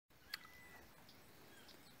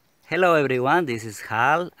Hello everyone, this is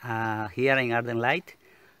Hal here in Garden Light,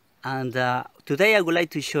 and today I would like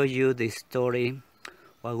to show you the story,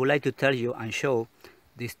 or I would like to tell you and show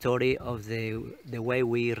the story of the way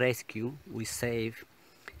we save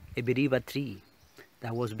a biriba tree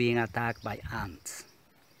that was being attacked by ants.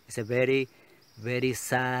 It's a very, very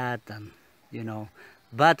sad,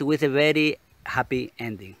 but with a very happy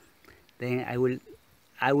ending. Then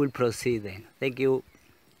I will proceed then. Thank you.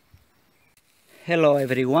 Hello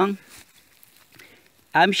everyone.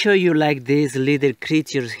 I'm sure you like these little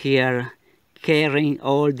creatures here carrying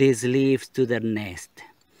all these leaves to their nest.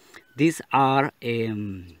 These are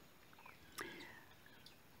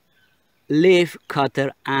leafcutter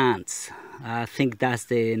ants. I think that's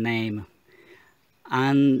the name.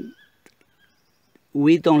 And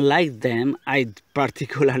we don't like them. I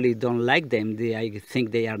particularly don't like them. I think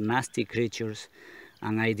they are nasty creatures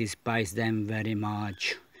and I despise them very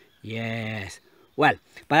much. Yes. Well,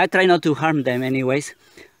 but I try not to harm them anyways,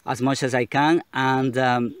 as much as I can. And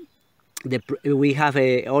we have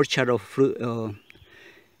a orchard of fruit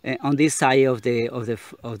on this side of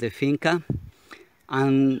the finca,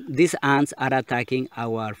 and these ants are attacking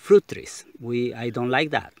our fruit trees. I don't like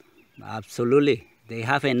that. Absolutely. They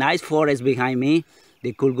have a nice forest behind me.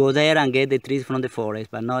 They could go there and get the trees from the forest,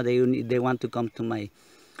 but no, they want to come to my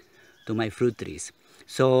fruit trees.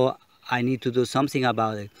 So I need to do something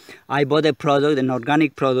about it. I bought a product, an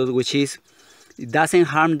organic product, which it doesn't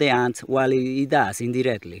harm the ants. Well, it does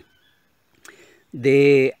indirectly.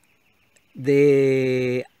 It's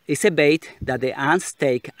a bait that the ants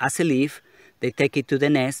take as a leaf. They take it to the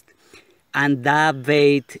nest, and that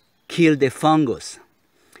bait kills the fungus.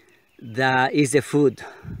 That is the food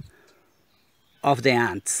of the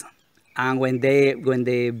ants. And when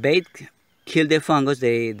the bait kills the fungus,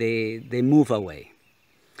 they move away.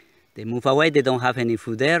 They move away, they don't have any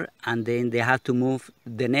food there, and then they have to move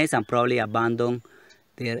the nest and probably abandon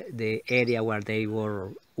the area where they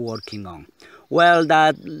were working on. Well,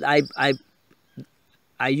 that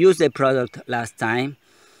I used the product last time,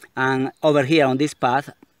 and over here on this path,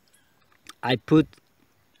 I put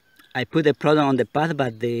the product on the path,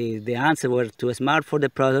 but the ants were too smart for the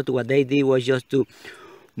product. What they did was just to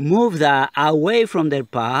move that away from their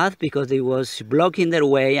path because it was blocking their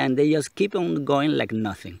way, and they just keep on going like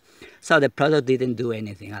nothing. So the product didn't do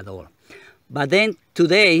anything at all. But then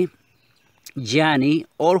today, Gianni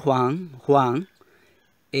or Juan,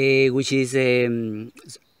 which is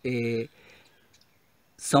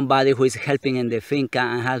somebody who is helping in the finca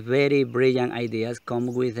and has very brilliant ideas, come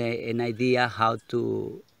with an idea how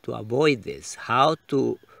to avoid this, how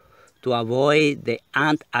to avoid the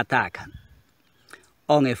ant attack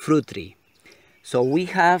on a fruit tree. So we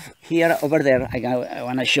have here over there, I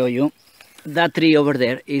want to show you, that tree over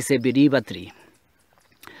there is a biriba tree,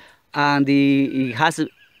 and it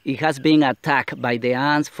has been attacked by the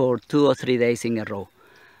ants for 2 or 3 days in a row.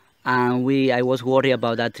 And I was worried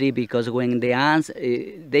about that tree because when the ants,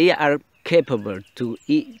 they are capable to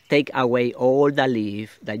take away all the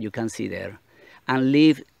leaf that you can see there and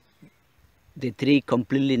leave the tree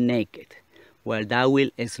completely naked. Well, that will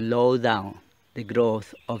slow down the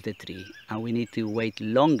growth of the tree, and we need to wait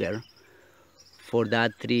longer for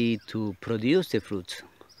that tree to produce the fruits,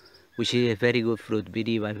 which is a very good fruit,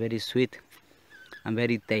 biriba, very sweet and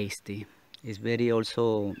very tasty. It's very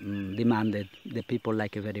also demanded. The people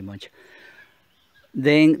like it very much.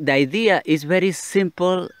 Then the idea is very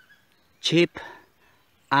simple, cheap,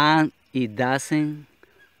 and it doesn't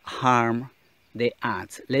harm the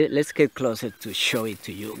ants. Let's get closer to show it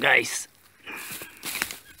to you guys.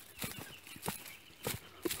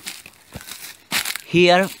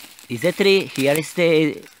 Here is the tree, here is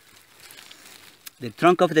the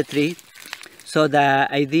trunk of the tree. So the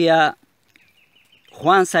idea,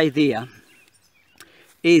 Juan's idea,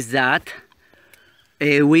 is that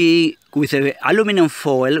with an aluminum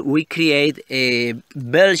foil, we create a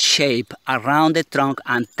bell shape around the trunk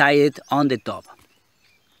and tie it on the top.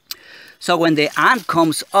 So when the ant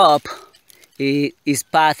comes up, its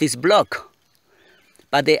path is blocked.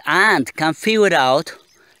 But the ant can figure out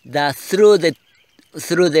that through the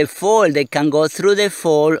foil, they can go through the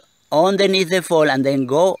foil, underneath the foil, and then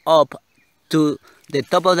go up to the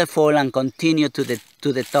top of the foil and continue to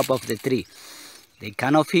the top of the tree. They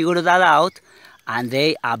cannot figure that out, and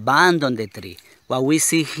they abandon the tree. What we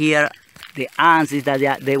see here, the ants, is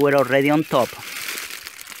that they were already on top.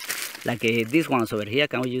 Like these ones over here,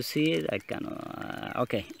 can you see it? I cannot.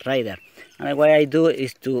 Okay, right there. And what I do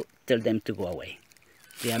is to tell them to go away.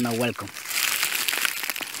 They are not welcome.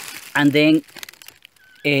 And then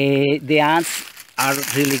the ants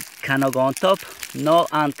really cannot go on top. No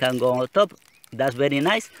ant can go on top. That's very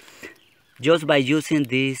nice. Just by using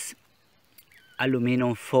this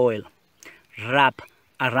aluminum foil wrapped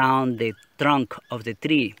around the trunk of the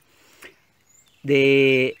tree.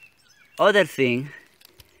 The other thing,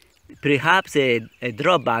 perhaps a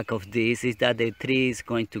drawback of this is that the tree is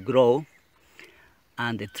going to grow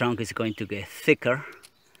and the trunk is going to get thicker,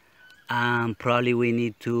 and probably we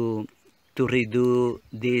need to redo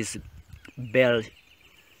this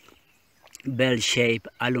bell-shaped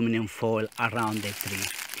aluminum foil around the tree.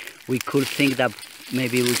 We could think that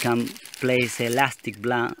maybe we can place elastic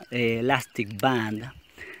band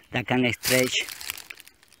that can stretch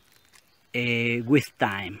with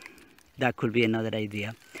time. That could be another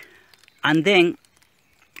idea. And then,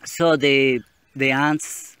 so the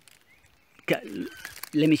ants,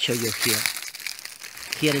 let me show you here.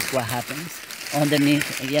 Here is what happens.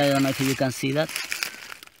 Underneath, yeah, I don't know if you can see that,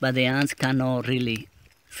 but the ants cannot really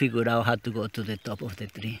figure out how to go to the top of the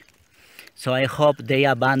tree. So I hope they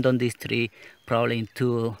abandon this tree probably in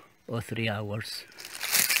 2 or 3 hours.